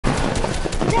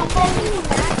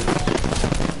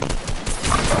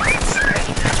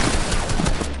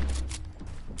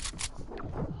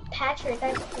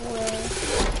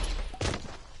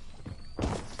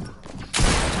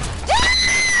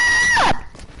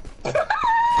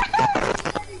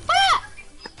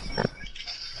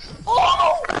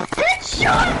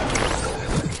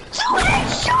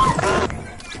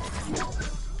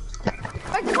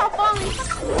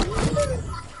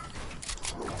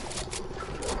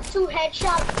2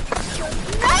 headshots.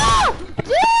 No!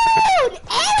 Dude!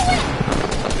 Edwin!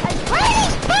 Where are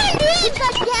these fun dudes?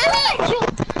 God damn it!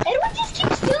 Edwin just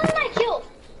keeps stealing my kills.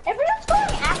 Everyone's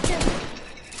going after me.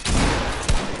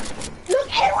 Look,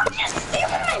 Edwin just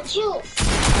stealing my kills.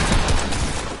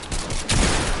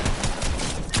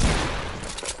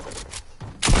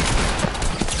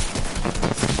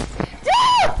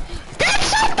 Dude! That's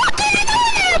so fucking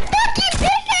annoying! Fucking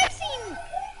pickaxing!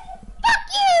 Fuck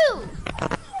you!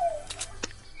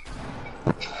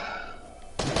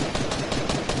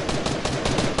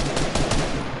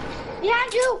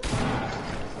 Behind you.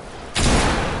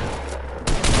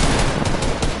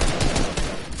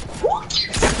 Who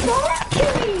keeps spawn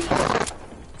killing?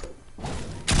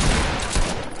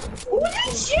 Who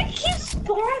that shit keeps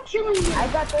spawn killing me? I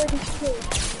got 30 kills.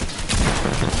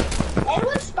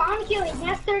 Edwin's spawn killing. He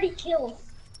has 30 kills.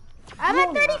 I'm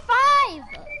at 35!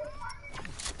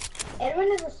 Edwin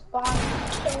is a spawn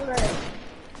killer.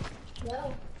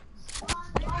 No.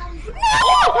 No!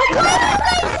 Why do you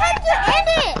guys have to end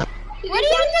it? Why do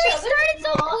you have to restart it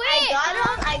so quick?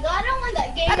 I got him when that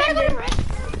game I gotta go to ended. rest.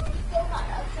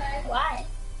 Why?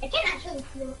 I can't actually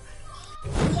feel.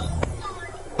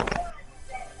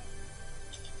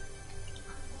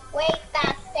 Wait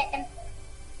that second.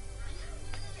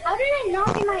 How did I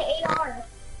knock in my AR?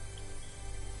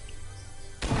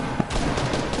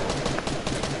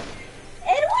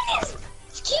 Edwin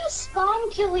keeps spawn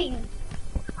killing.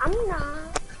 I'm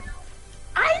not.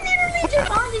 I literally just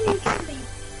spawned and you killed me.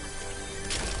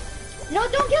 No,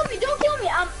 don't kill me, don't kill me.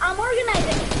 I'm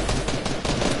organizing.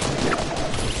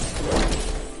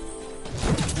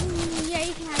 Yeah,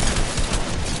 you can have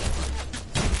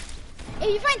it. If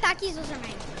you find Takis, those are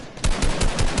mine.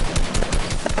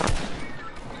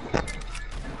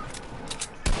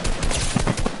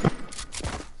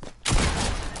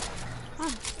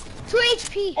 Oh, 2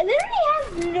 HP. I literally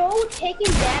have no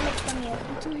taking damage from you.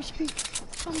 2 HP.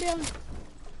 Calm down.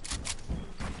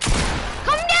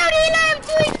 Calm down, Eli. I have 2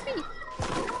 HP.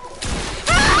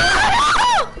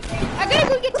 Ah! I gotta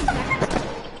go get some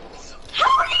Takis.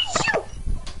 How did you?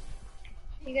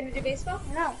 You gonna do baseball?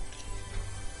 No.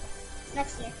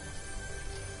 Next year.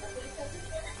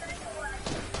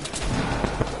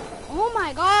 Oh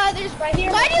my God, there's Right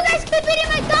here. Why do you guys keep hitting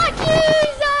my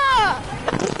Takis?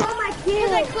 You got my kill.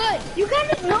 Because I could. You got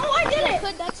it? No, I I didn't.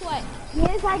 could, that's why.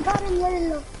 Yes, I got him. Why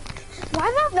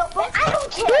the? No, but I don't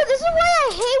care. Dude, this is why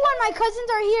I hate when my cousins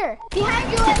are here.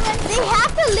 Behind you, Edwin. They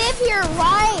have to live here,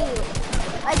 right?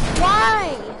 Like,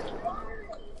 why?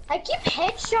 I keep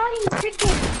headshotting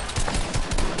freaking.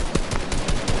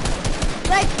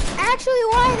 Like, actually,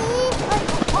 why they eat, like,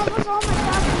 almost all my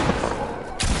cousins?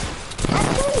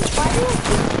 Actually, why do I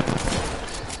keep...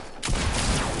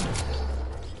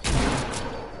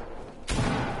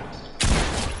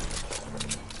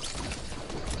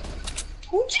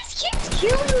 Who just keeps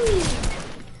killing me?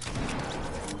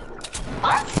 Oh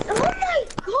my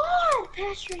God,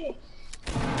 Patrick.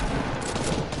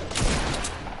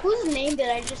 Whose name did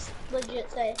I just legit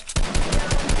say?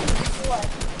 What?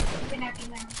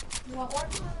 You want one?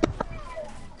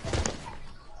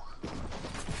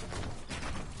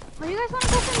 Where do you guys want to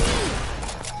go for me?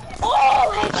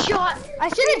 Oh, headshot! I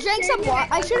should have drank some water.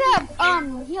 I should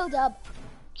have, healed up.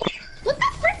 What the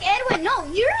frick, Edwin? No,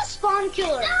 you're a spawn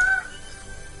killer.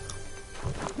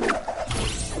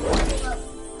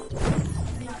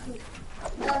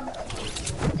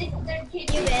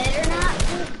 You better not.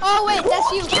 Oh, wait,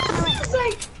 that's you. It's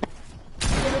like,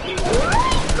 oh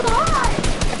my God!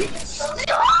 Stop,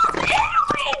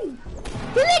 Edwin!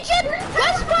 He legit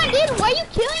just spawned in. Why are you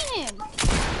killing him?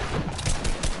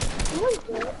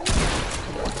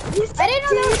 I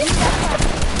didn't know that was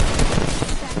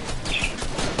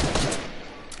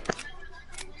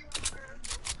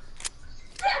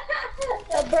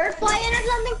A bird flying or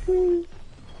something?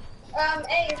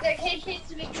 Hey, the cage needs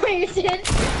to be created.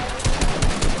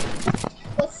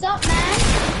 What's up, man?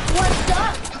 What's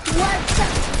up? What's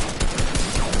up?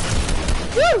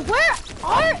 Dude,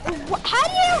 how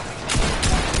do you?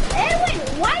 Edwin,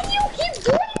 why do you keep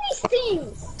doing these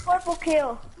things? Purple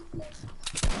kill.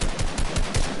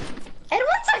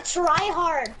 Edwin's a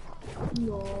tryhard.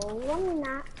 No, I'm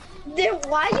not. Then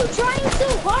why are you trying so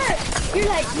hard? You're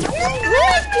like, Who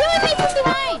is killing me from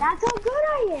behind? That's how good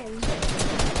I am.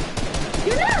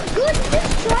 you're not good,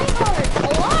 just try hard. A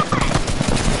lot.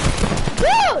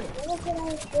 Dude,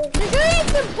 there's really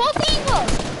from both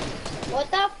angles. What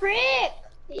the frick?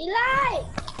 Eli.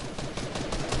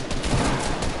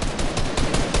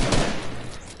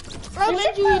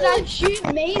 There's a legit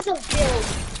maze of builds.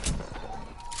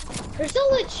 There's a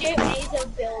legit maze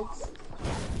of builds.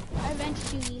 I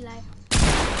avenged you, Eli.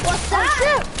 What's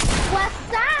that?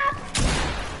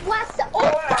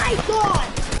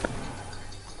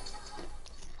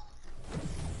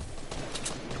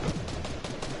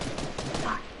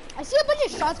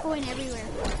 going everywhere.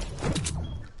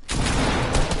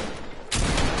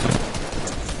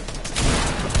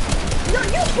 No,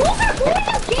 you both are going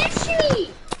against me!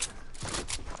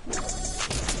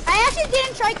 I actually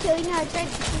didn't try killing you. I tried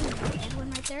killing Edwin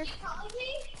right there.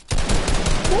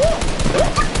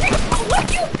 What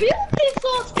you build this,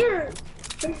 Oscar?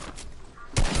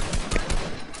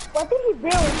 What did he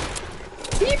build?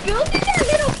 He built that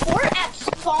little fort at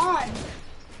spawn.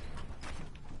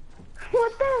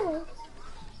 What the?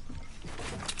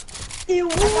 It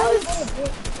was.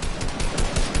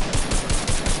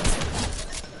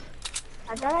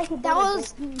 I thought I could. That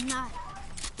was not.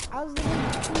 I was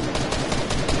literally.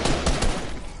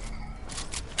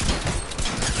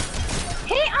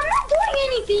 Hey, I'm not doing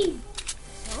anything.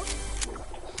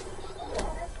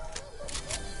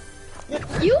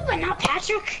 You, but not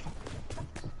Patrick.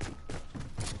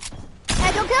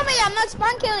 Hey, don't kill me. I'm not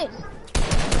spawn killing.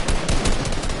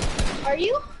 Are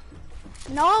you?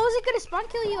 No, I wasn't gonna spawn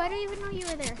kill you. I didn't even know you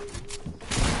were there.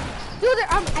 Dude,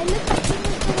 I looked like he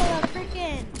was gonna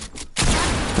freaking.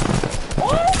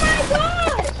 Oh my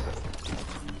god!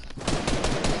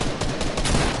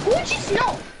 Who just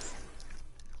know?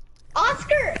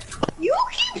 Oscar, you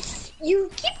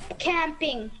keep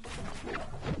camping.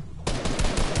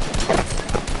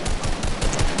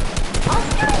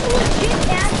 Oscar is legit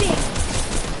camping.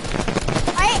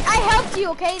 I helped you,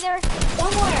 okay, there?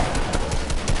 Somewhere.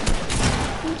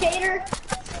 Tater.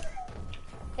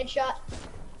 Headshot.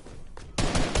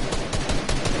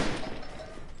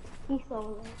 He's so.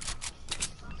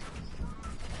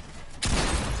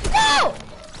 No!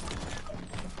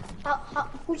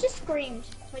 Who just screamed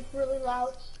like really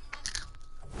loud?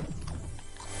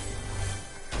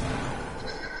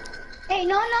 Hey,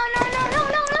 no.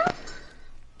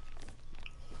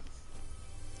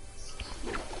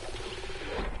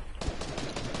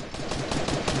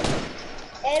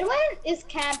 Edwin is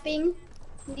camping.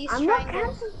 These I'm not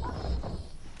triangles. camping.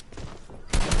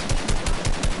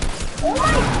 Oh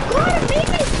my god,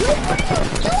 baby! What are you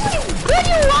doing? Good,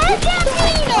 you are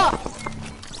camping!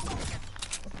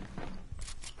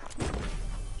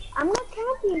 I'm not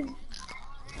camping.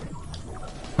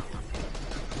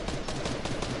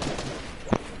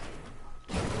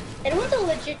 Edwin's a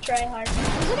legit tryhard.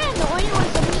 Isn't it annoying when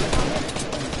somebody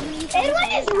Edwin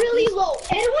is really low.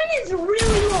 Edwin is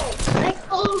really low. Like,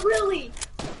 oh, really?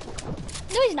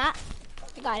 No, he's not.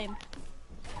 I got him.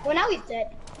 Well, now he's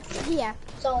dead. Yeah.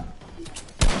 So.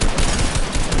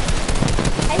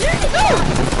 I literally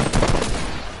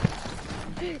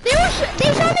They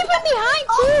shot me from behind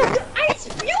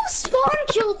too. You spawn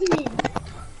killed me.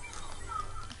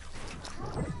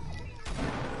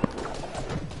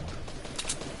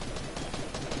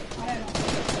 I don't know.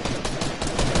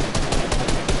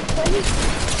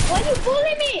 Why you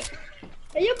bully me?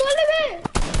 Are you bully me?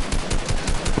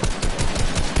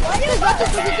 Why you bully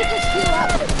me?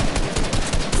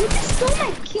 You just stole my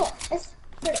kill. That's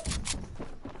good.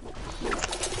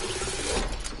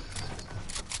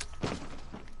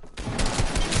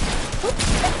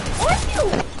 What are you?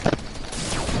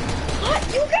 What?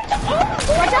 You get to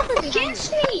Watch out go for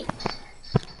against me.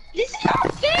 This is not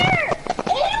fair.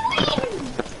 Edwin.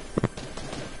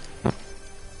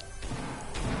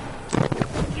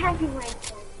 Camping right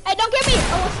there. Hey, don't get me!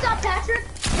 Oh, stop, Patrick.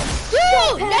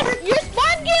 Dude, you're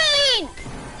spawn killing!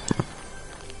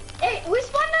 Hey, we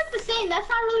spawned at the same. That's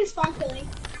not really spawn killing.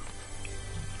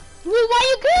 Well, why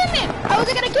you killing me? I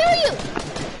wasn't gonna kill you!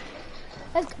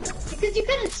 Because you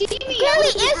couldn't see me. Clearly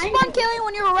is spawn killing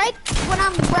when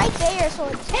I'm right there, so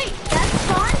it's... Hey, that's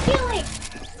spawn killing.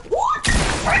 What the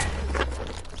frick?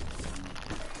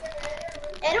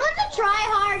 Edwin's a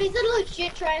tryhard. He's a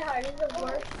legit tryhard. He's a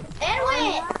worst.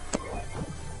 Edwin!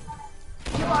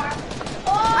 You are.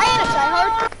 Oh! I ain't a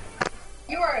tryhard.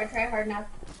 You are a tryhard now.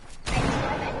 I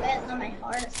try my best, not my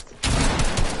hardest.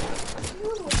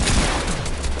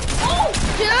 Oh!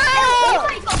 Oh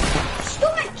my god!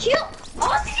 Stole my kill!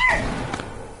 Oscar!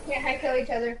 Can't high kill each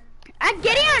other. I'm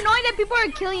getting annoyed that people are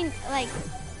killing, like...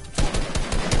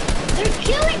 They're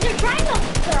trying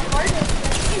their hardest.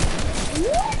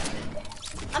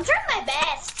 I'm trying my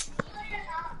best.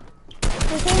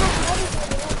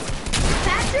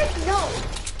 Patrick, no.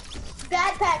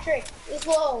 Bad Patrick is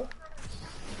low.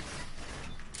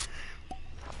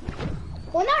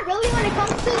 Well, not really when it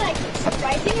comes to like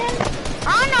surprising him. I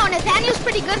don't know, Nathaniel's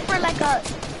pretty good for like a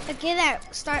kid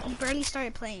that barely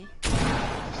started playing.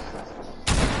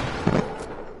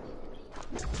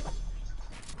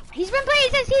 He's been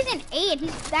playing since season 8.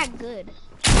 He's that good.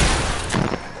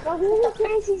 Well, he was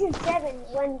playing season 7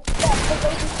 when the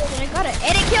baby I got an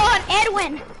edit kill on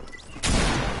Edwin.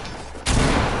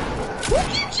 Who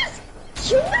you just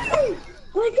killing me?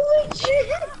 Like legit.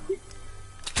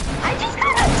 I just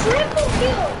got a triple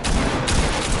kill.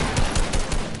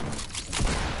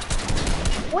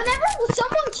 Whenever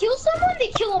someone kills someone, they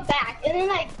kill them back, and then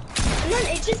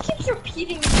it just keeps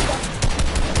repeating itself.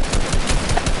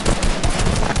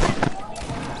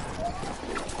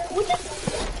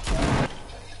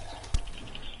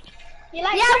 You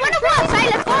like? Yeah, I wanna go outside.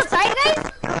 Let's go outside, guys.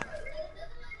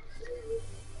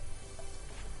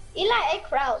 Eli, I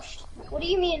crouched. What do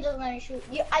you mean it doesn't let me shoot?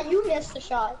 You missed the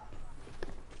shot.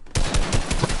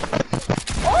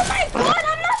 Oh my god,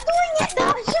 I'm not doing it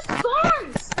though, it's just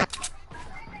bombs!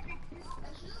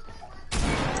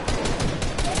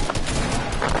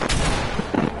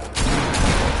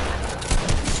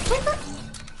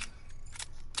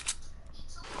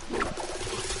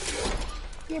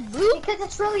 You're blue? Because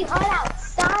it's really hot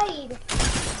outside.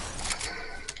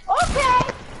 Okay.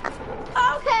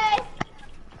 Okay.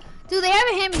 Dude, they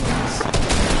haven't hit me once.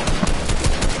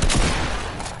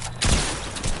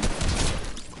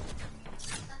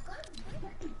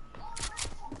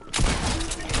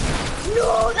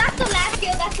 No, that's the last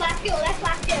kill. That's last kill. That's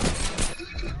last kill.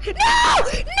 No!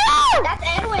 No! That's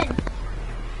Edwin.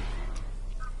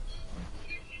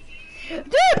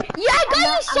 Dude, yeah, I got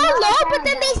you so low, but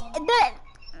then the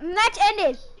match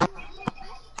ended.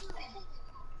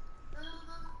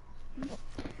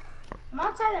 I'm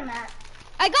outside the map.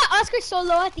 I got Oscar so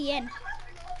low at the end.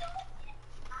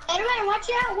 Edwin, watch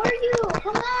out. Where are you?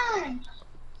 Come on.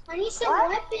 I need some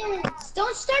weapons.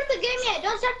 Don't start the game yet.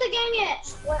 Don't start the game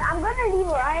yet. Well, I'm gonna leave,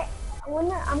 alright?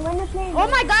 I'm gonna play. Oh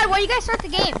my god, why you guys start the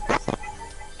game?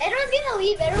 Everyone's gonna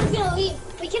leave. Everyone's gonna leave.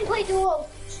 We can play duo.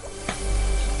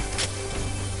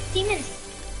 Demons.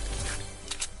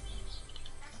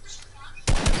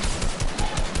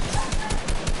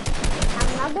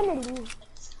 I'm not gonna leave.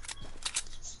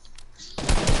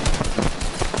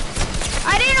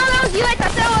 I didn't know that was you. I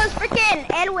thought that was freaking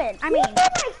Edwin. I mean, not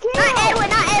Edwin,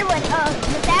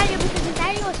 Nathaniel, because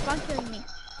Nathaniel was sponsoring me.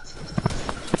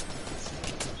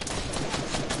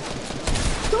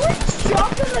 Someone just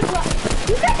dropped on the ground.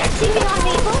 You guys are cheating on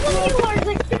me. Both of you are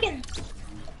like freaking.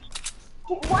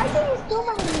 Why did you steal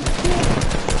my game?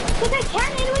 Because I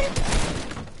can, Edwin.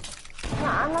 No,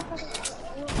 I'm not gonna.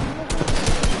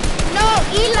 No,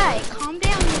 Eli, calm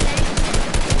down, Eli.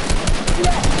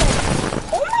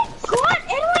 Oh my god,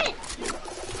 Edwin!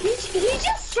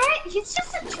 He's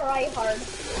just a try hard.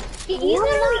 He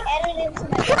easily edited into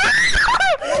my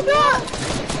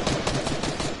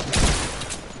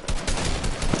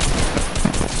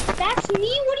That's me?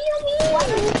 What do you mean? Why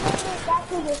don't you play it back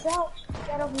to yourself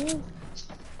instead of me?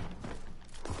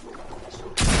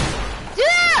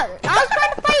 Dude, I was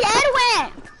trying to fight Edwin.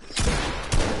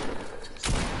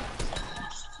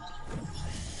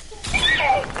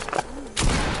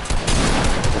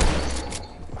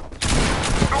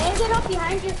 I ended up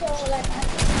behind you so like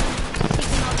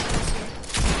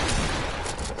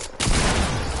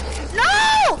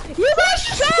No! You guys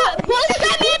shot! Both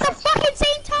got me at the fucking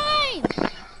same time!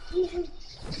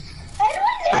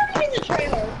 Edwin's in the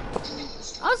trailer.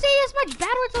 I'll say this much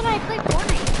bad words when I play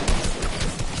Fortnite.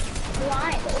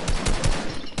 Why?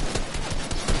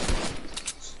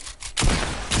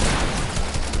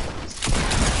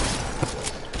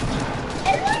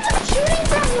 Edwin was shooting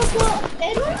from above.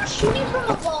 Edwin was shooting from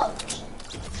above.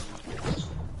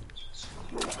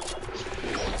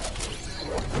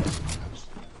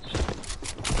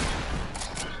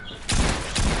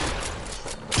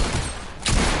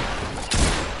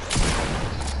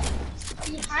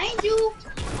 Behind you.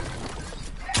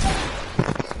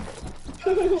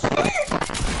 Dude!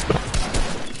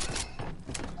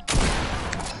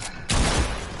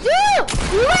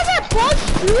 You guys are both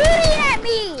shooting at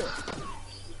me!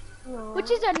 No. Which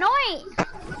is annoying.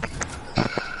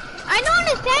 I know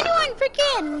Nathaniel and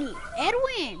freaking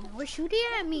Edwin were shooting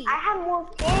at me. I have more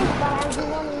skins, but I do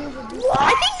not use it.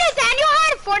 I think Nathaniel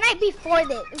had Fortnite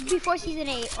before season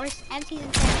 8 and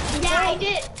season 7. Yeah, I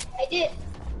did.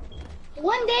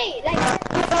 One day, like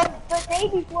The day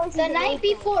before. the night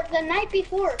before. The night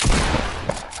before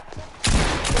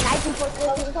I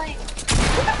was playing.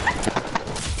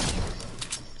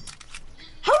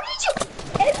 How did you?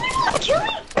 Edwin was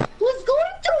killing. Was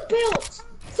going through builds.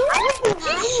 So he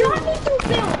shot me through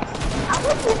builds. I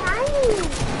was behind you.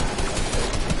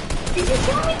 Did you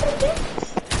shot me through builds?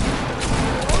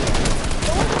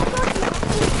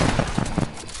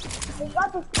 We got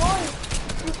the score.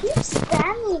 You keep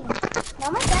spamming. Now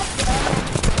my dad's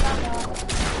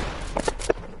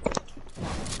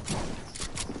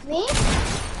Me?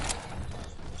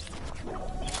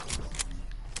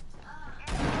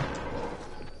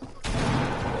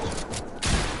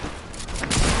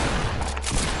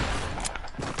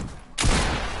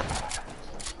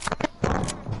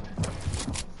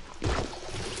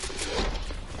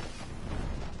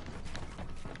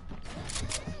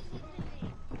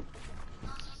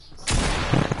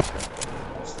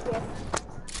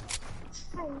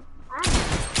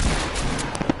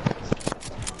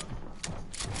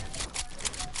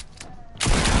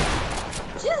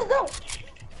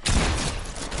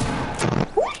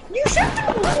 What? You shot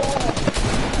through the wall.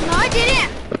 No, I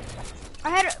didn't.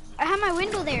 I had my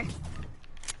window there.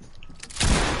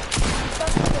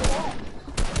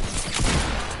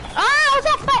 Ah, I was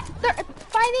at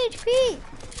 5 HP.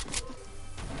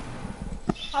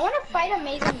 I want to fight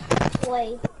Amazing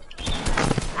Play.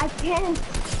 I can't.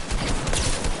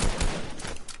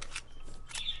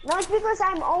 No, it's because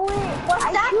I'm only. What's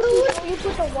I that, shoot dude? before you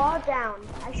put the wall down.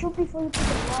 I shoot before you put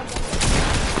the wall down.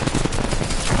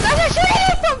 Guys are shooting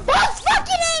it from both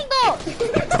fucking angles.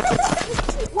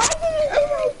 Why did you do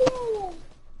that thing?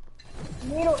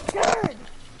 Little turd.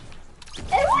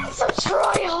 Everyone's so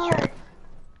try hard.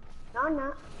 No, I'm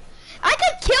not. I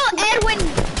could kill Edwin.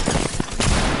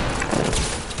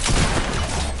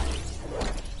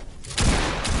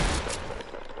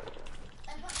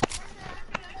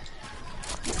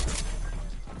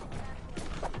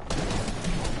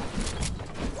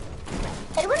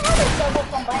 Edwin has a double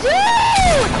combined. Dude!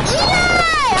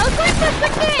 Eli! I was going for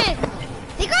freaking.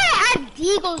 They gotta add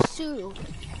Deagles too.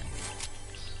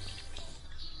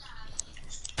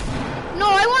 No,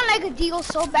 I want like a Deagle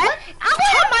so bad. I'm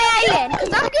gonna have my island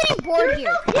because I'm getting bored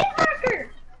here. Hit marker.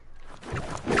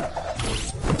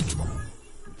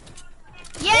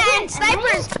 Yeah, and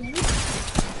snipers.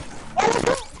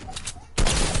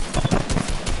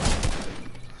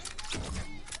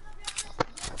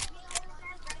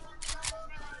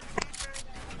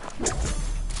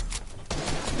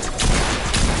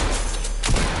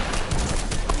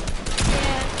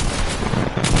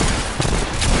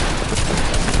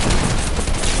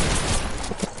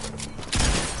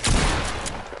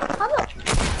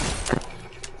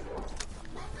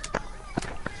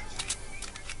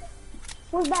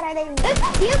 Who's better than me? That's the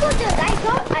deal with this.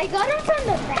 I got him from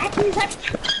the back. He's like,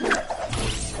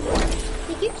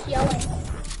 he keeps yelling.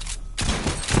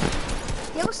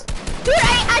 Dude,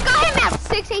 I got him at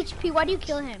 6 HP. Why do you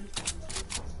kill him?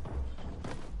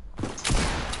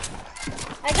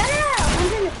 I got him at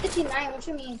 159. What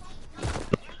you mean?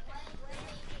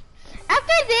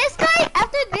 After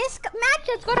this match,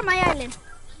 let's go to my island.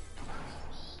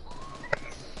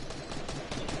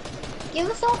 Give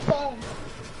us all phone.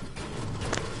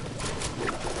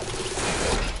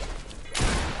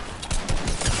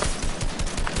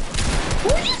 Who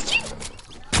just keep?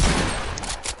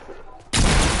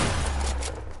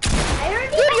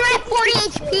 Dude, you're at 40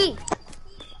 HP.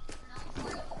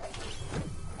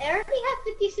 I already have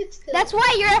 56 kills. That's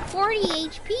why you're at 40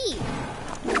 HP.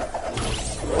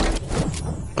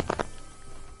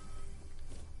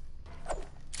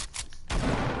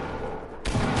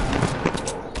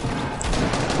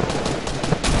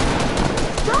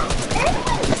 Stop!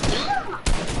 Edwin, stop!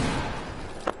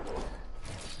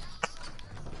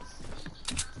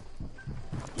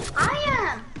 I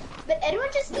am, but Edwin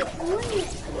just keeps doing it.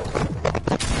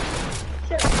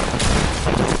 Sure.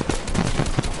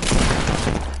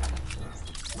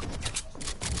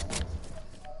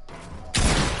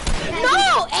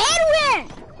 No, Edwin!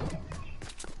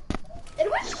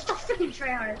 Edwin's just a freaking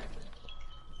tryhard.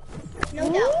 No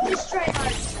doubt, just try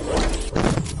hard.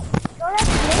 No, that's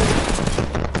me.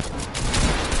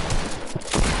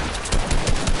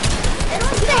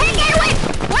 What the heck, Edwin?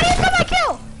 Why did you come my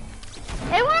kill?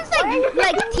 Edwin's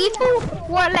like Tifu,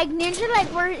 or like Ninja, like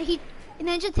where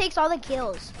Ninja takes all the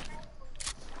kills.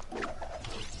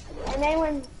 And then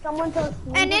when someone tells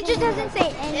me. And Ninja doesn't say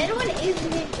anything. Edwin is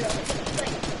ninja.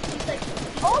 He's like,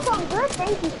 Oh, so I'm good,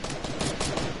 thank you.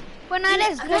 We're not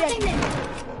as I'm good not as saying that.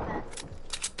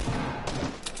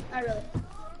 Not really.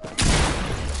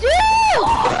 Dude!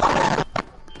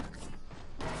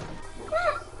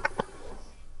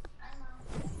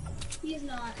 He's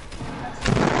not.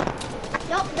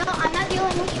 Nope, no, I'm not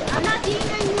dealing with you. I'm not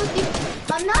dealing with you.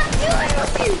 I'm not dealing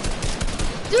with you.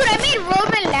 Dude, I made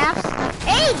Roman laugh.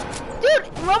 Hey, dude,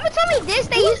 Roman told me this.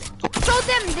 They showed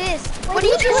them this. What do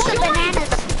you do with the bananas?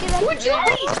 Who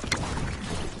joined?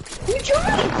 Who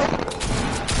joined?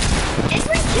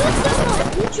 Edwin killed someone.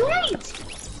 Who joined?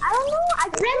 I don't know. I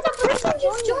Random person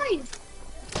just joined.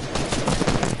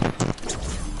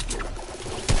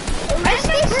 I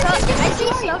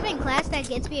see stuff in class that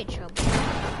gets me in trouble.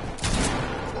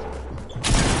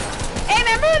 Hey,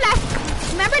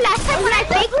 remember last time when I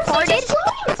fake ported?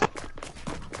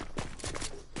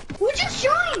 Who just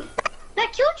joined?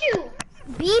 That killed you.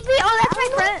 BB? Oh, that's my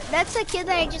friend. That's the kid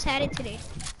that I just had it today.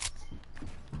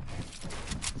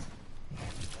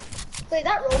 Wait,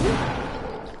 that Roman?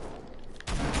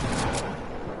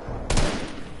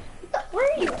 Where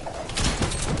are you?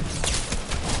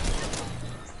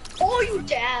 Oh, you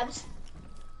dabs.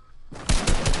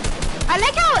 I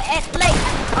like how like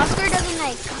Oscar doesn't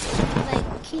like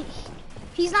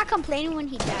he he's not complaining when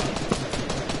he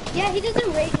dies. Yeah, he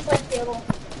doesn't rage like Dibble.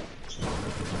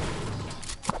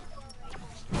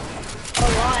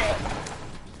 Alright.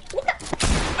 What the?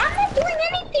 I'm not doing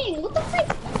anything. What the frick?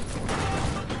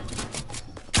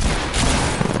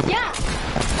 Yeah,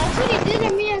 that's what he did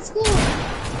at me at school.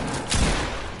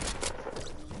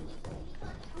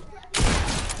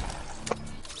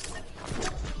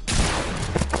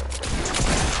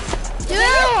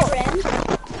 Dude! Friend.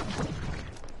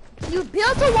 You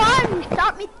built a wall and you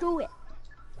shot me through it.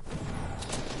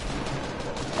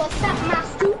 What's that,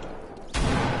 Master?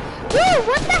 Dude,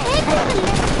 what the heck is the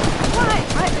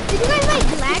What? Did you guys like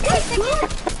lag for a second?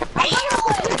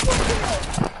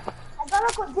 I got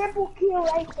a quadruple kill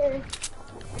right there.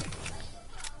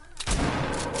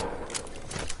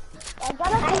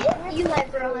 I hit you like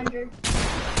for 100.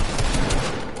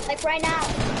 Like right now.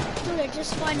 Dude, I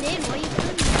just spawned in. What are you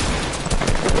doing?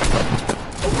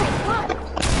 Oh my god.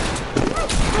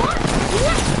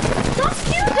 Stop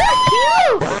killing me!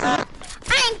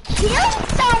 I killed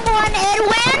someone,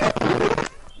 Edwin!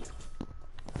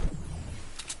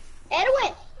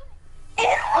 Edwin! I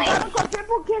got a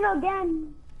quadruple kill again.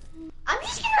 I'm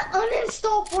just gonna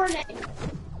uninstall Fortnite.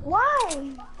 Why?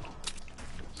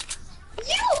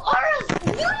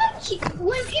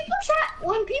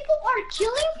 When people are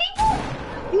killing people,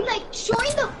 you like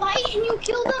join the fight and you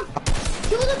kill the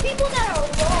people that are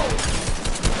low.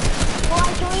 Well, I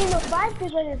joined the fight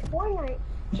because it's Fortnite.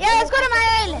 Yeah, let's go to my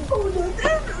island.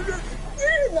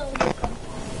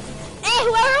 Hey,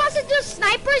 whoever wants to do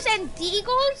snipers and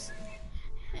deagles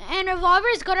and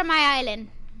revolvers, go to my island.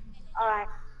 Alright.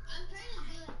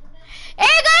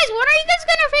 Hey guys, when are you guys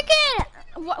gonna freaking?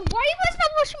 Why are you guys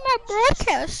not watching my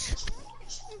broadcast?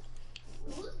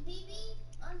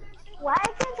 Why I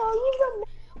can't tell you the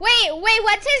Wait,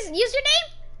 what's his username?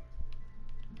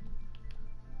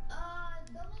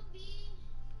 Double B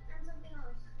and something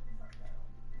else.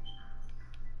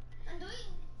 I'm doing.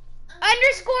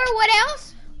 Underscore what else?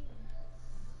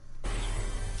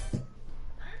 I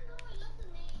don't know. I love the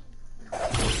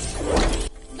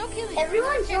name. Don't kill me.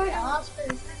 Everyone join Oscar.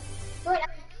 Join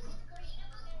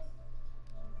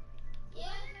Yeah,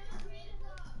 I'm creative.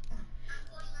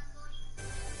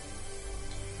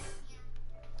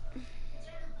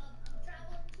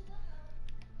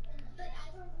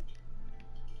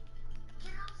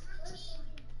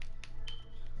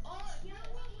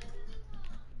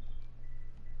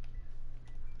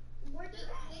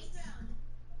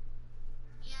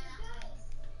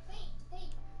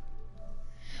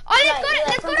 Oh,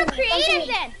 let's go to creative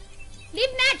then.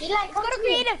 Leave match. Let's go to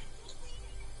creative.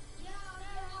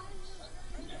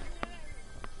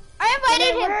 I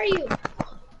invited him. Where are you?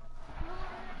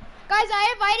 Guys,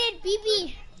 I invited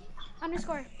BB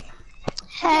underscore.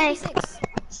 Hey. 96.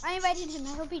 I invited him. I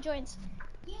hope he joins.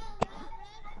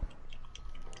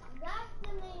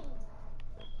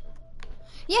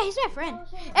 Yeah, he's my friend.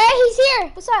 Hey, he's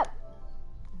here. What's up?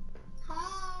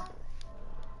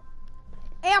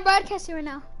 Hey, I'm broadcasting right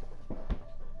now.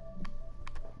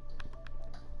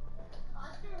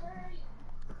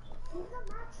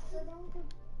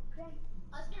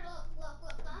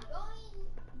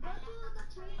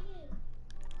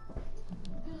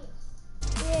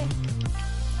 Yeah.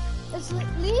 Let's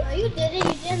leave. Oh, you did it. You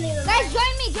didn't leave the Guys,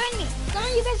 join me. Come on,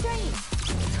 you guys join me.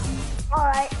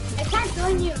 Alright. I can't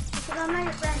join you because I'm not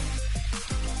your friend.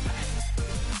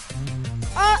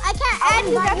 Oh, I can't add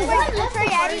you. That's why That's I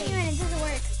the added you and it doesn't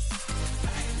work.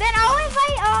 Then I'll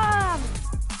invite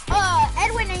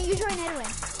Edwin and you join Edwin.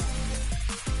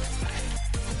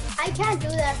 I can't do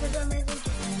that for some reason.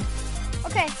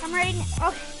 Okay, I'm ready.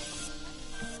 Okay.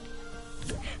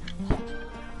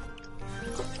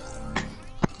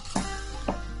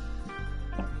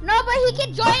 No, but he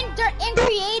can join in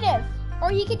creative,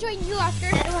 or he can join you after.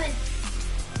 Edwin.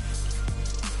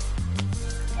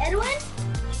 Edwin?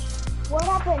 What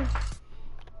happened?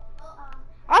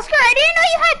 Oscar, I didn't know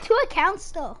you had 2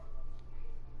 accounts though.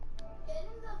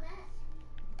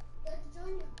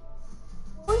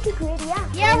 Going to create,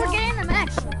 yeah. Yeah, we're getting the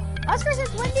match. Oscar says,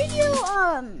 when did you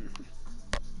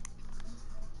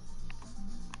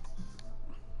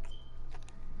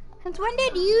since when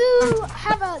did you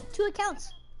have 2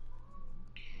 accounts?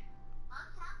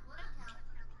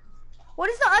 What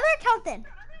is the other account then?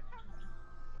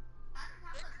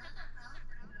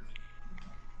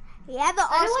 Yeah, the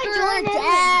How do I Oscar join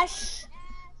Dash.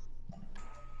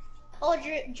 Oh,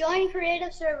 join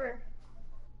creative server.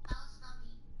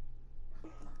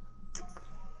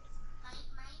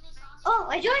 Oh,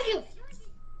 I joined you.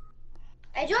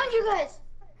 I joined you guys.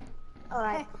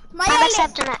 Alright. My I'm island.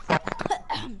 accepting it.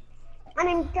 My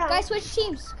name's John. Guys, switch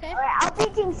teams, okay? Alright, I'll be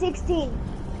team 16.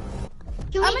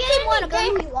 Can I'm we a get team one, any gun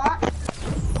okay? we want? Can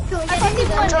we I get thought any team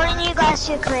gun one. I'm we want? joining you guys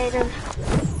to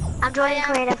creative. I'm joining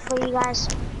creative for you guys.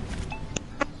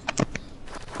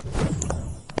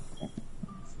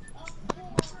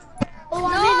 Oh,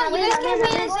 No, you guys I'm can't be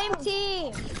in. in the same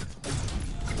team.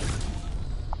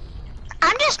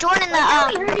 I'm just joining the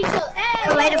Hurt each other. Hey,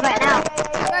 creative right now.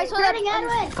 Guys, hold Hurting up.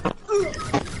 Edwin.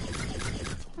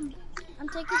 I'm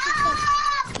taking some stuff.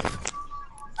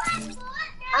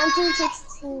 I'm team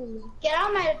 16. Get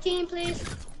on my team, please.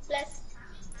 Let's.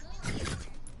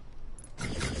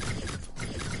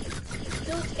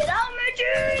 Dudes, get on my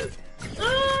team.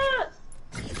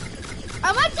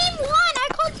 I'm on team one. I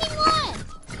called team one.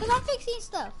 Because I'm fixing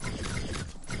stuff.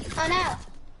 Oh no.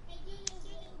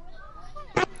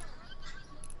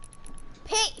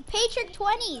 Patrick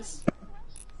 20s.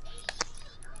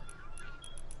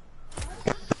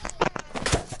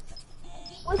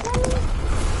 What's that mean?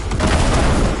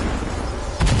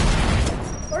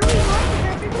 Where are we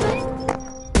going,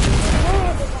 Patrick?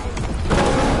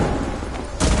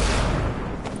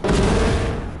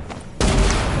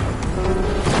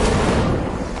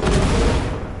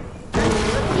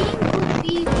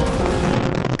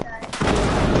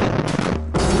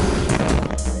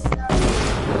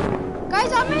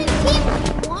 Guys, I'm in team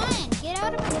one. Get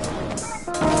out of my team.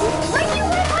 Why do you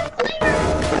have my flavor?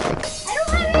 I don't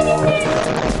have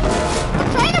anything. I'm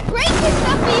trying to break this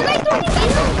stuff, but you guys don't even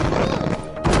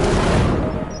know.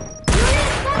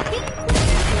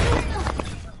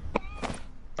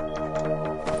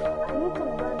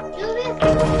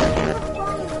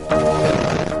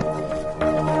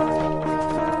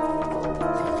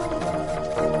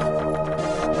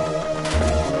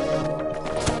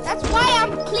 That's why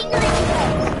I'm clingering you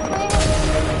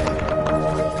guys.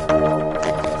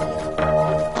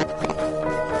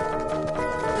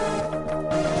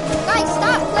 Guys,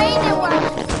 stop playing it while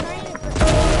I'm trying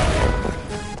to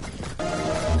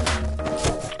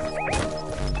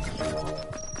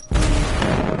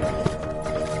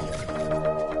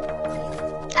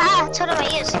Ah, that's what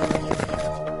I use.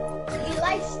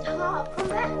 Eli, stop. Come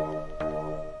back.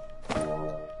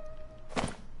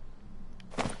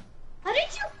 How did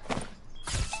you?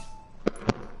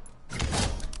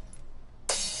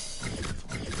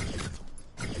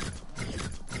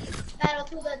 Battle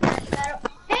to the death.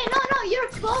 Battle. Hey, no, you're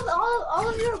both. All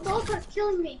of your both are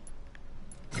killing me.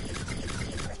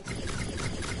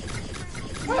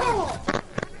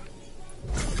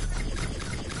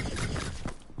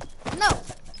 No.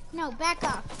 No, back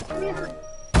off. Really?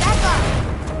 Back off.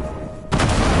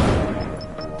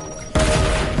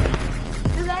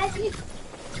 You guys need.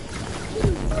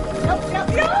 Nope.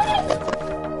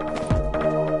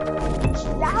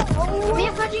 We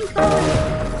are punching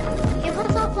phones. Give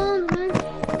us our phones, man.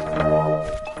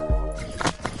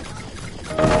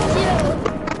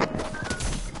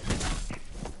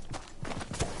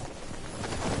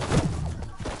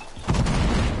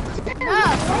 No.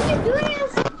 Why are you doing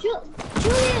this?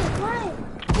 Julius, why?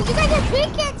 Because you guys are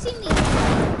pickaxing me.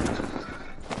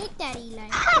 Take that, Eli.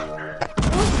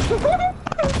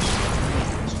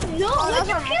 No, Oh, why'd that's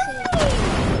you on kill accident. me?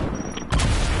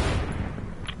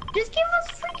 Just give us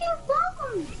freaking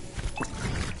phones.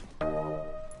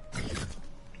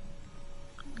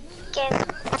 Game.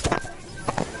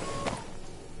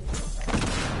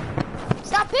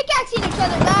 Stop pickaxing each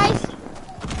other, guys.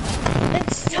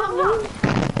 Let's stop.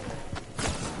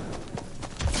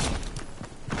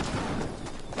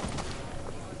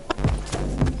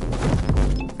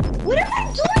 What am I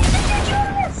doing, Mr.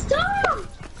 Julius? Stop!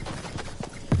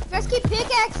 Let's keep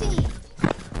pickaxing.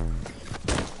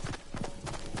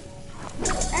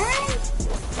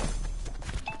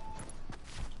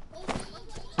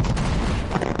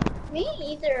 Me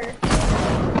either.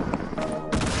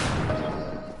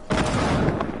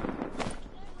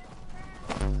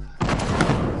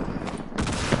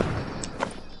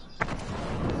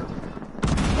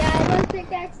 Yeah, I was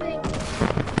pickaxing.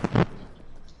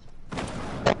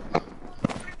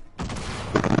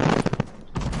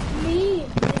 Me,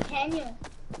 the canyon.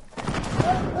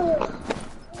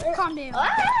 Calm down.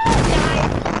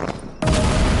 Die.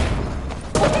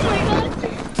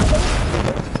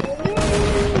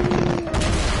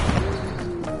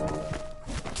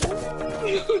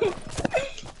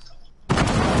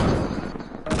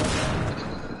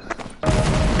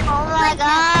 Oh my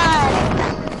god.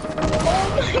 Oh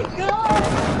my god.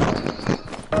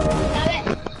 Oh my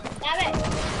god. Stop it.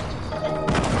 Stop it.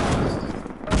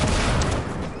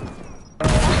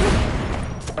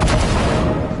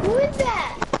 Who is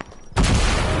that?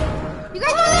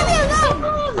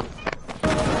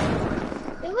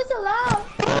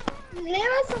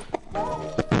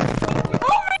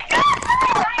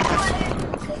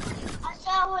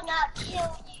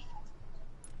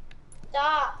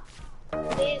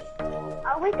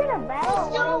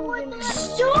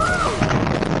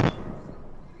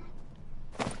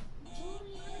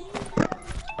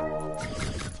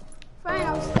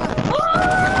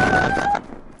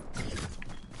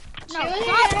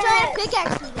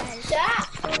 pickaxe, you guys.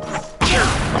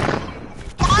 Jack.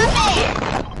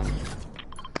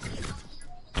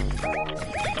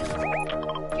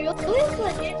 Julius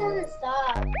legit doesn't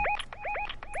stop.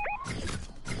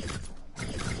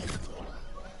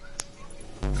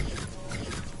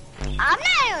 I'm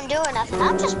not even doing nothing.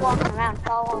 I'm just walking around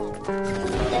following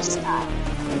this guy.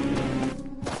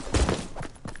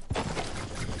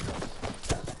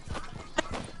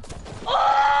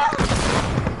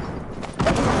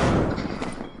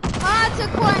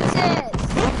 Consequences.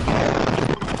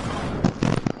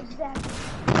 Exactly.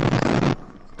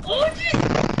 Oh jeez!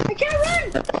 I can't run!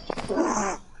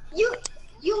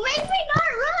 You made me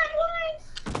not run, why?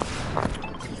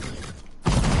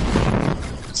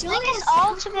 Julius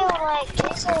all to be like,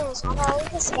 Jesus, I'm gonna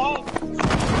leave this game.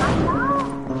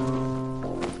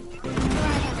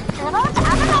 I'm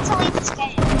about to leave this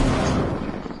game.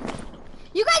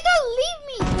 You guys don't leave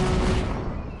me.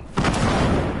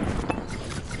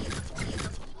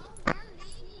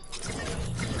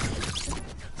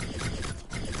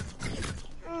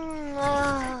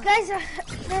 Guys,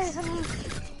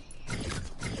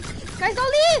 guys,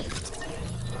 don't leave.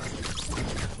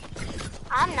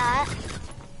 I'm not.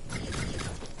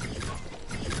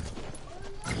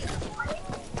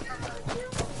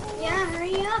 Yeah,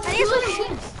 hurry up. I need some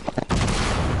sheep.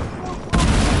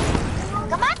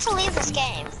 I'm about to leave this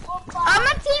game. I'm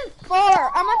on team 4.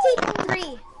 I'm on team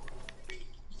 3.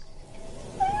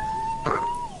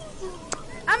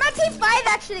 I'm on team 5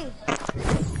 actually.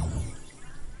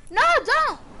 No,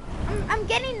 don't. I'm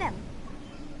getting them.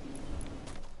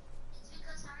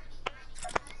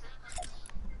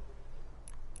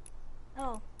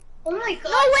 Oh. Oh my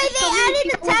god. No way, there's so they many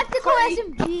added the people tactical party.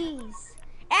 SMGs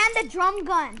and the drum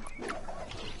gun.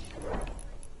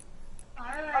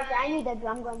 Alright. Okay, I need a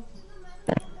drum gun.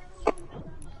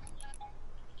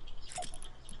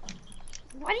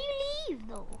 Why do you leave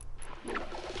though?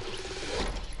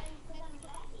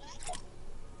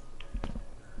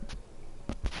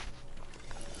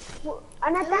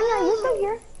 Nathaniel, are you still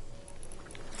here?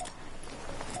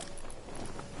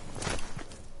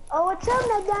 Oh, what's up,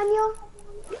 Nathaniel?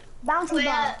 Bouncy Wait,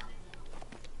 ball.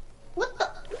 what the?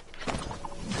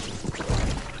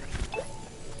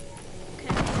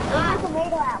 Where's my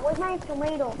tomato at? Where's my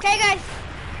tomato? Okay, guys.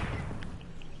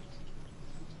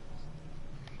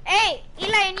 Hey,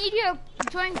 Eli, I need you to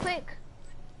join quick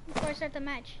before I start the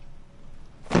match.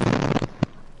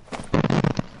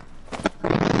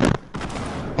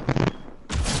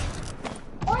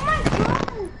 Oh my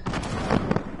god!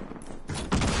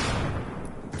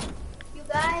 You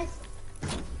guys,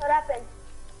 What happened?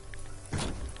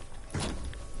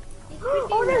 he's Oh,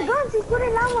 freaking there's like- guns. He's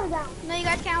putting llama down. No, you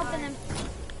guys can't open them.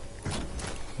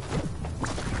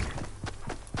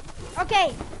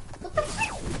 Okay. What the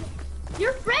frick?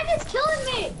 Your friend is killing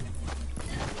me!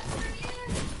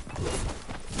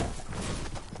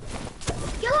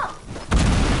 Kill him!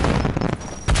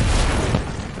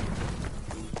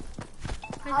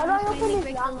 How do I open this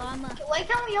break the llama? llama? Why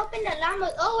can't we open the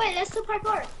llama? Oh wait, let's do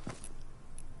parkour.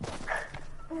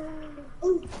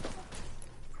 Ooh.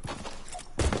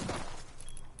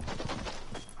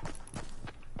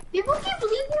 People keep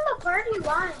leaving the party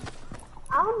line.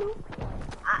 I don't know.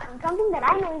 Something that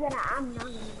I know is that I'm not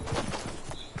gonna do.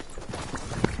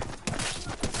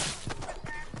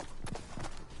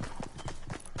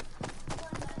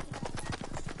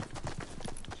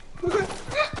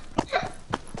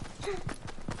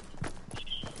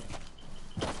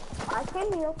 Why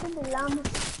can't we open the llama?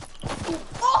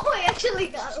 Oh, I actually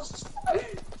got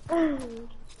him.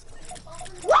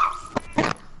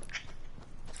 What?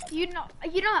 You know.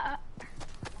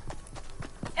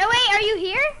 Oh wait, are you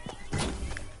here?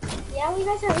 Yeah, you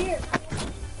guys are here.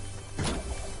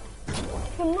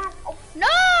 Cannot No!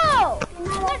 I'm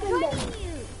Cannot not open joining them.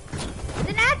 you.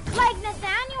 Then act like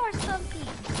Nathaniel or something.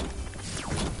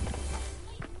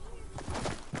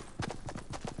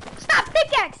 Stop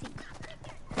pickaxing.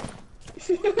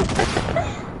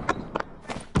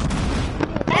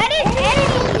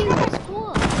 Editing is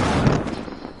cool.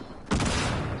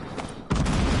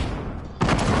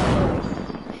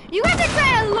 You guys are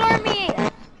trying to lure me.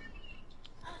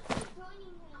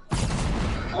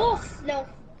 Oh, no.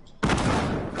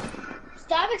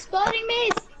 Stop exploding me.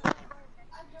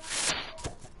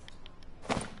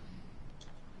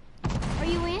 Are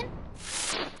you in?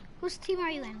 Whose team are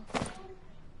you in?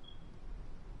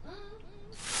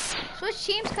 Switch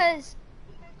teams because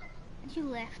you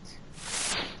left.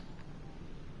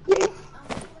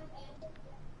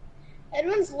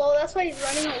 Edwin's low, that's why he's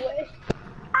running away.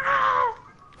 Ah!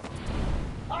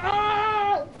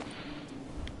 Ah!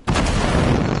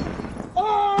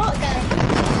 Oh, got him.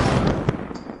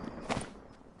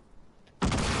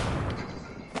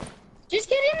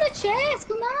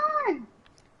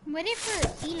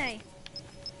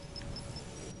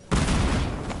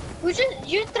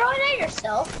 You throw it at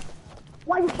yourself.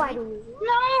 Why are you fighting me?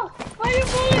 No! Why are you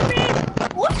bullying me?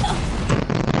 What the?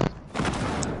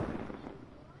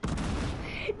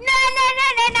 No.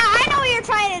 I know what you're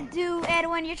trying to do,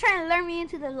 Edwin. You're trying to lure me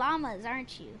into the llamas,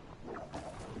 aren't you?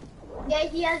 Yeah,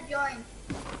 he has joined.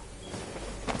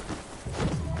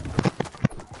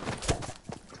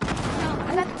 No,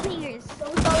 I got the clears.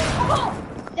 Oh!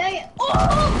 Dang it.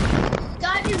 Oh!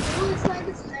 God, you really like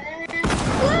this man.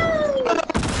 Woo!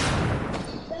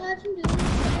 God, you really like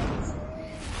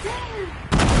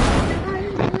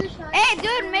Hey,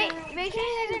 dude, make sure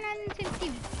you guys are not in the same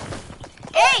team.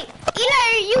 Hey, Eli,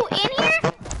 are you in here?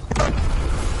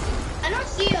 I don't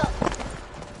see you.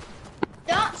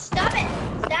 Don't stop it.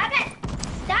 Stop it.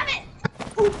 Stop it.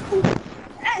 Ooh, ooh.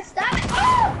 Stop it. Oh!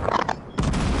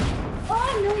 Oh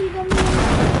no, you got me.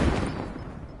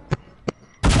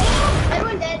 Oh,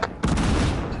 everyone dead.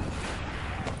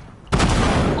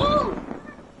 Oh!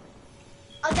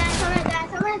 Oh, that's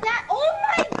someone that. Oh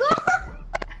my god!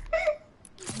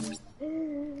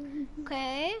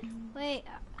 Okay, wait.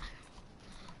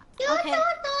 Okay.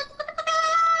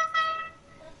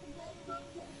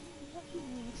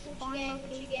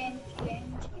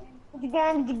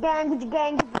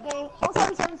 Gang. Oh,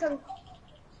 sorry.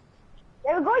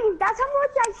 There we go. That's how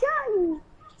much I shot you.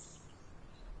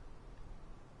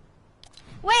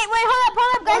 Wait,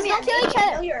 hold up, guys, don't kill each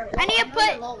other. I need to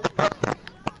put...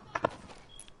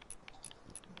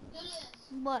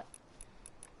 What?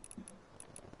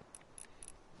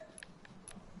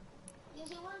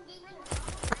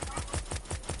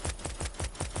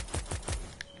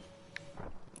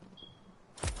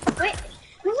 Wait,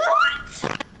 what?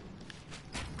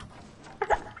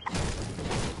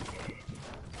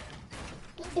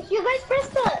 If you guys press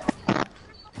the...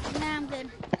 Nah, I'm good.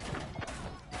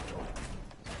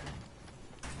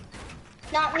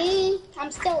 Not me.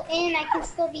 I'm still in. I can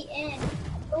still be in.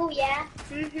 Oh yeah.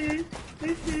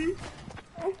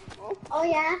 Oh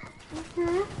yeah.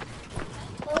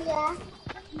 Oh yeah.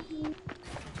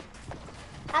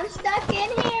 I'm stuck in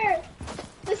here.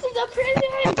 This is a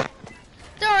prison.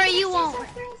 Don't worry, you won't.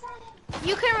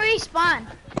 You can respawn.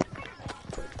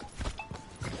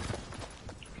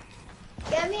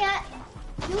 Get me at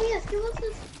Julius. Give us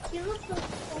this.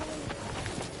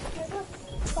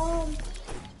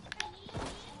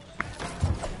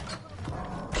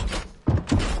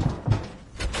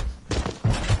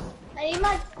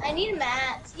 I need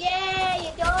mats. Yay!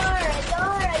 A door.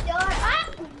 Ah!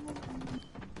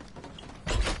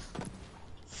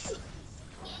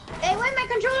 Hey, wait, my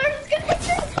controller is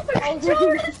disconnected. My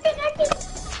controller is disconnected.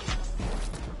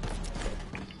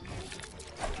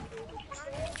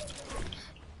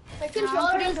 My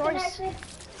controller is disconnected.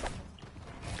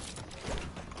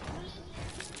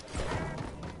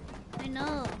 I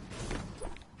know.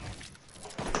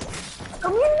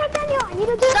 Come here, Nathaniel. I need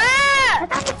to do Stop!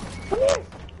 Nathaniel, come here.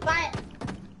 Fine.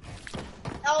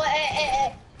 Oh,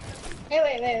 hey. Hey,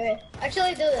 wait.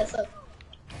 Actually, do this. Look.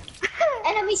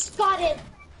 Enemy spotted.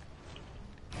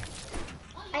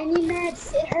 I need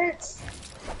meds. It hurts.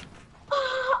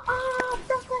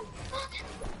 Broken.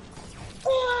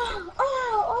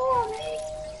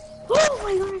 Oh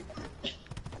my god.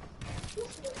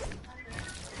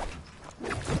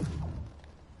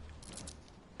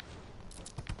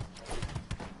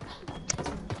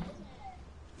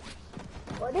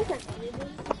 What is that?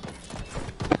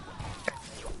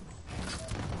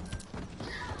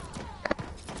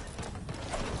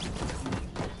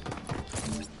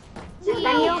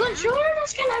 Nathaniel, controller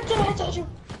disconnected. I told you.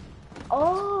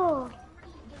 Oh.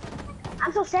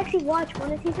 I'm so sexy. Watch.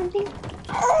 Wanna see something?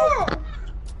 Oh.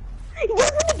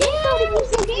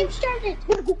 The Game started.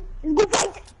 Let's go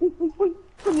fight.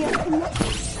 Come here.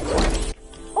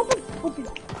 Open.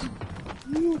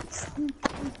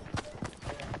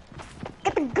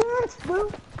 Get the guns, bro.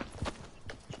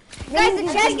 Guys, the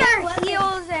chests are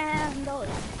heals and those.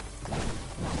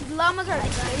 Llamas are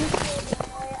like guys.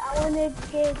 I wanna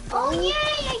get Oh yay!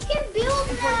 I can build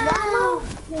now. llama.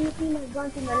 Let me see my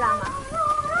guns in the llama.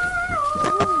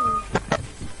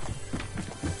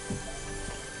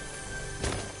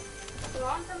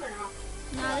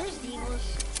 Nah, there's eagles.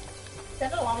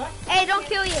 That's a llama. Hey, don't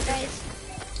kill you guys.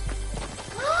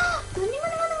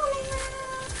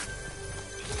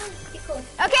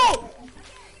 Okay,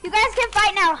 you guys can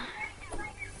fight now.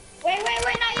 Wait,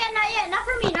 not yet. Not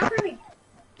for me.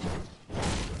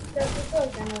 There's a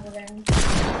gun over there.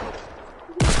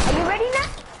 Are you ready now?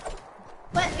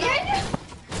 What? Yeah.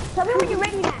 Tell me when you're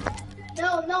ready now. No.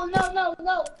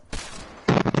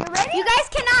 You ready? You guys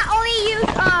cannot only use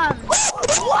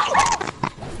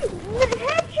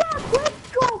Headshot, let's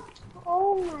go.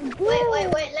 Oh my god.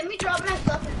 Wait. Let me drop my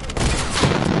stuff.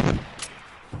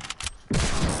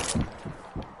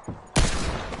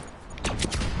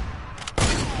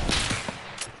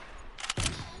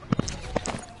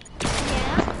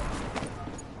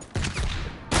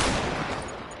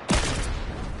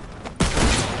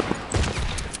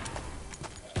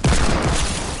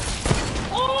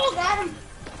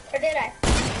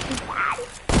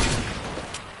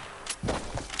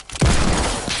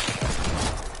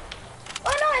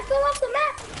 the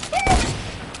map. Yes.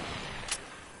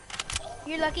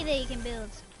 You're lucky that you can build.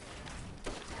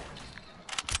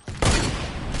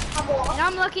 I'm off. And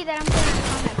I'm lucky that I'm good at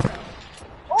combat pro.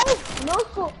 Oh, no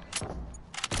scope.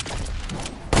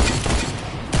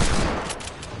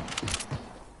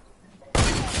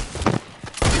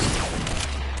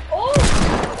 Oh!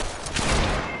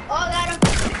 Oh, I got him.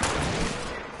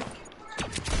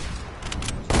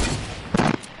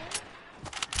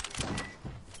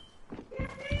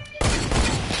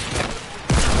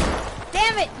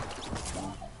 Damn it!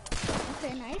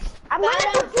 Okay, nice. I'm Got gonna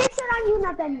him. put pressure on you,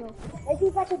 Nathaniel. Let's see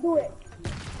if I can do it.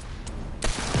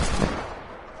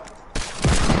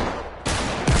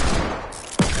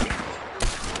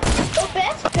 The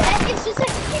best bet is just a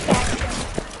kick action.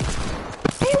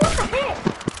 Hey, what the heck?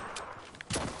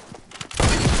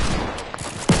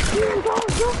 Here, go.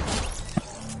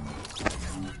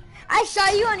 I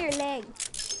shot you on your leg.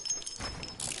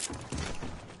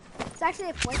 It's actually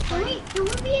a point. Can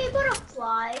we be able to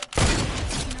fly?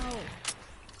 No.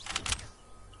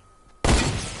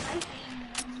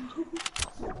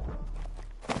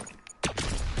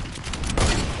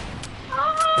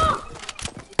 Ah!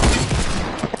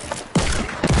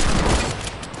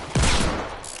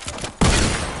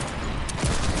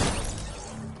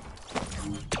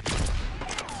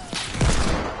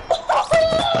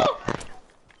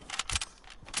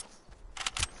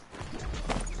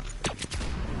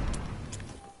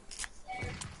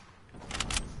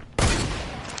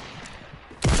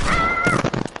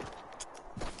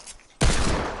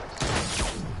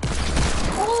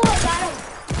 Oh, I got him.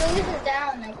 So this is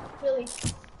down, like really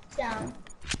down.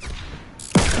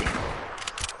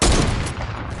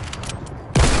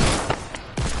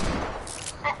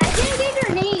 I didn't get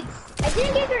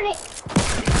grenades.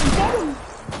 Get him.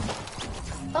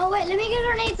 Oh wait, let me get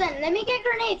grenades then. Let me get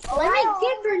grenades. Let me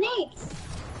get grenades.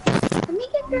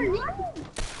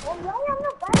 Oh, right on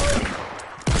the button.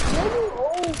 Maybe.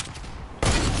 Oh.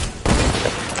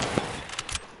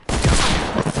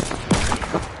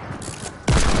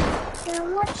 Then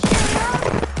what should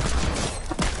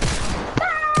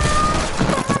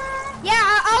Yeah,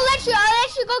 I'll let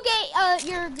you go get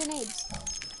your grenades.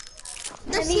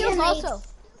 There's Let me heals get also.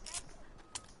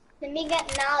 Let me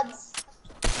get nods.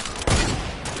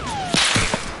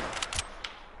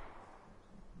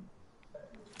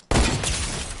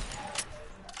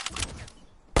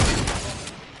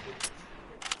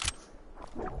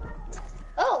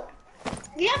 Oh,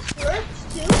 we have slurps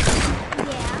too?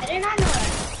 Yeah. I did not know that.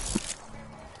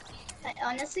 I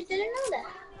honestly didn't know that.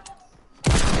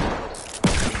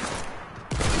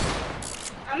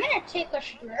 I'm gonna take a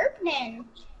slurp then.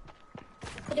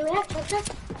 Do we have chocolate?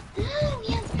 We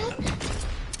have chocolate.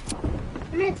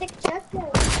 I'm gonna take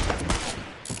chocolate.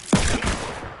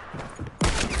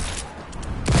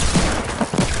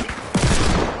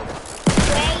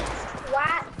 Wait,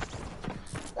 what?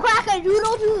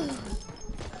 Quack-a-doodle-doo.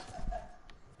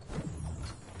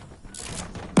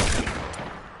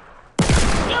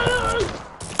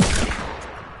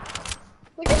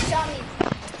 Who just shot me?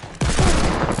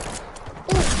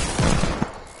 Ooh.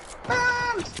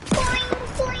 Bombs! Boing,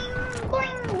 boing,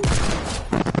 boing!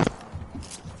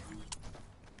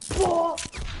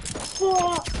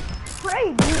 Four! Pray,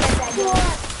 dude, like that. No.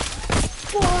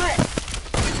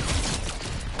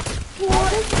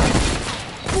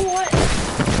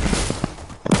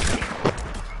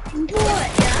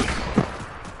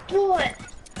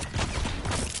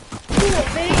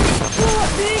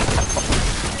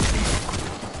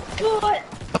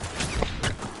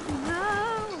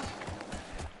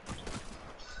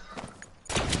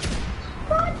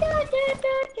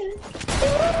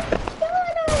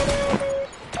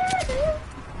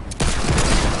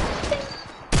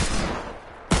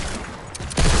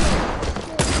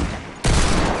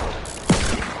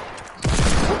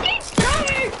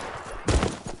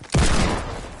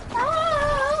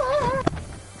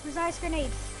 Where's ice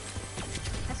grenades?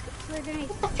 That's good.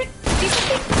 Grenades.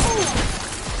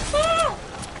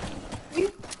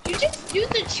 You just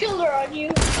used the chiller on you.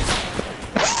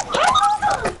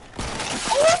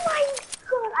 Oh my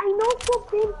god, I know so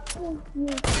painful.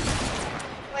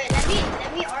 Wait, let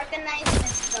me organize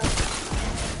this stuff.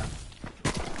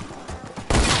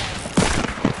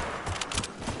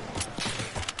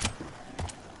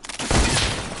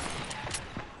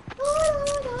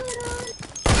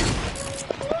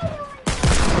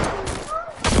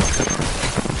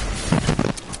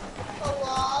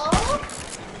 Hello?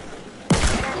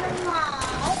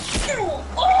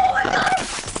 Oh my god!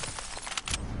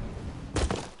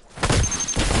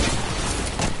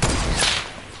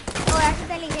 Oh,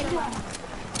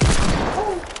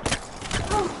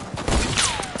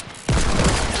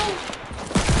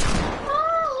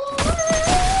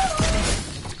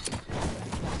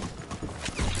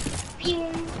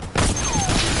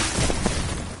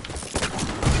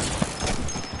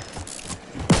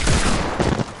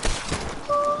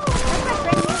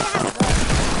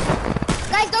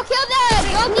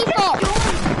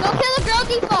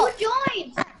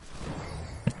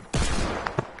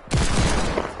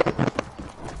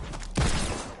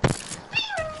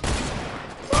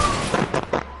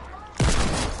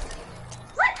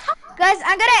 Guys,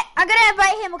 I'm gonna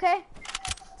invite him, okay?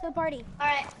 To the party.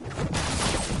 Alright.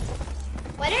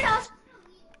 What did else?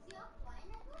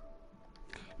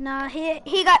 Nah,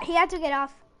 he had to get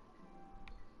off.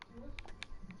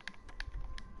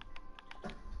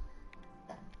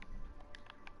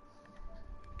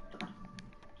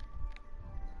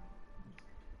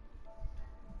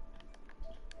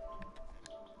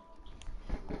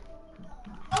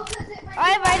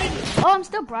 I invited. Oh, I'm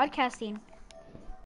still broadcasting.